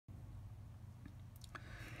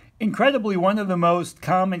Incredibly, one of the most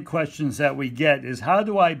common questions that we get is how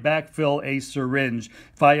do I backfill a syringe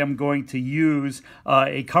if I am going to use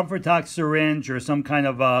a Comfortox syringe or some kind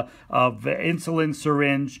of insulin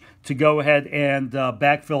syringe to go ahead and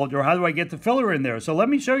backfill it, or how do I get the filler in there? So let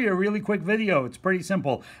me show you a really quick video. It's pretty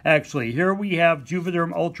simple, actually. Here we have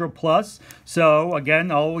Juvederm Ultra Plus. So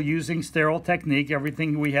again, all using sterile technique.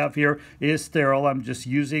 Everything we have here is sterile. I'm just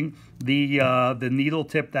using the needle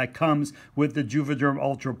tip that comes with the Juvederm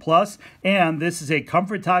Ultra Plus. And this is a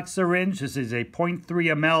Comfortox syringe. This is a 0.3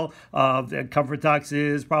 ml. Comfortox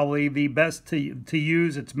is probably the best to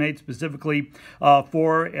use. It's made specifically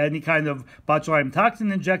for any kind of botulinum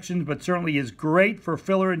toxin injection, but certainly is great for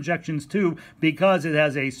filler injections too, because it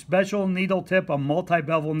has a special needle tip, a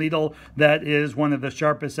multi-bevel needle that is one of the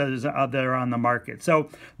sharpest that is out there on the market. So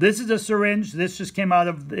this is a syringe. This just came out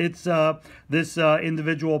of its this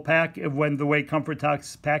individual pack. When the way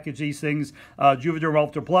Comfortox package these things, Juvederm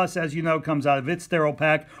Ultra Plus, as you know, comes out of its sterile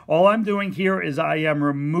pack. All I'm doing here is I am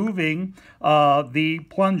removing the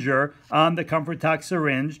plunger on the Comfortox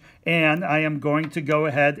syringe, and I am going to go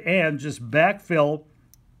ahead and just backfill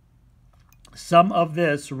some of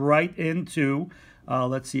this right into,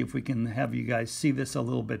 let's see if we can have you guys see this a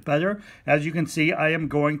little bit better. As you can see, I am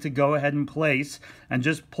going to go ahead and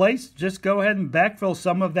just go ahead and backfill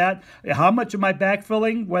some of that. How much am I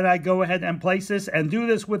backfilling when I go ahead and place this? And do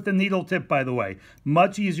this with the needle tip, by the way.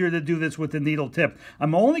 Much easier to do this with the needle tip.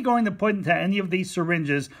 I'm only going to put into any of these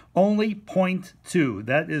syringes only 0.2.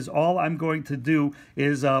 That is all I'm going to do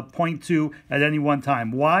is 0.2 at any one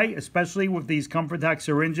time. Why? Especially with these Comfortox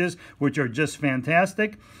syringes, which are just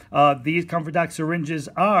fantastic. These Comfortox syringes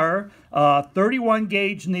are 31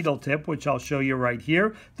 gauge needle tip, which I'll show you right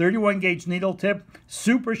here. 31 gauge needle tip,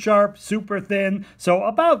 super sharp, super thin. So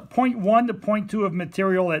about 0.1 to 0.2 of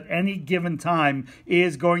material at any given time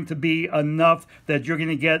is going to be enough that you're going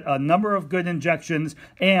to get a number of good injections.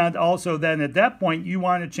 And also then at that point, you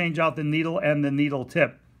want to change out the needle and the needle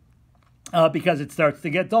tip. Because it starts to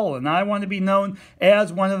get dull, and I want to be known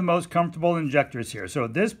as one of the most comfortable injectors here. So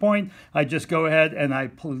at this point, I just go ahead and I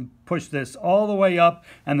push this all the way up,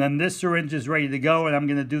 and then this syringe is ready to go, and I'm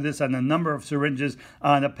going to do this on a number of syringes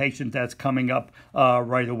on a patient that's coming up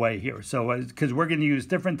right away here. So because we're going to use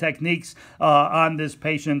different techniques on this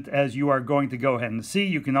patient, as you are going to go ahead and see.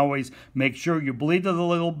 You can always make sure you bleed it a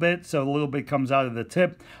little bit so a little bit comes out of the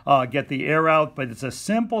tip, get the air out, but it's a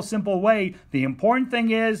simple way. The important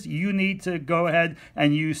thing is you need to go ahead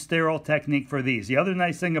and use sterile technique for these. The other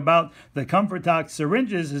nice thing about the Comfortox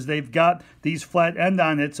syringes is they've got these flat end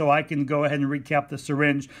on it, so I can go ahead and recap the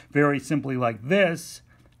syringe very simply like this,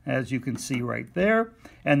 as you can see right there.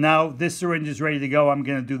 And now this syringe is ready to go. I'm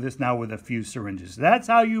going to do this now with a few syringes. That's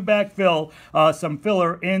how you backfill some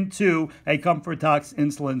filler into a Comfortox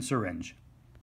insulin syringe.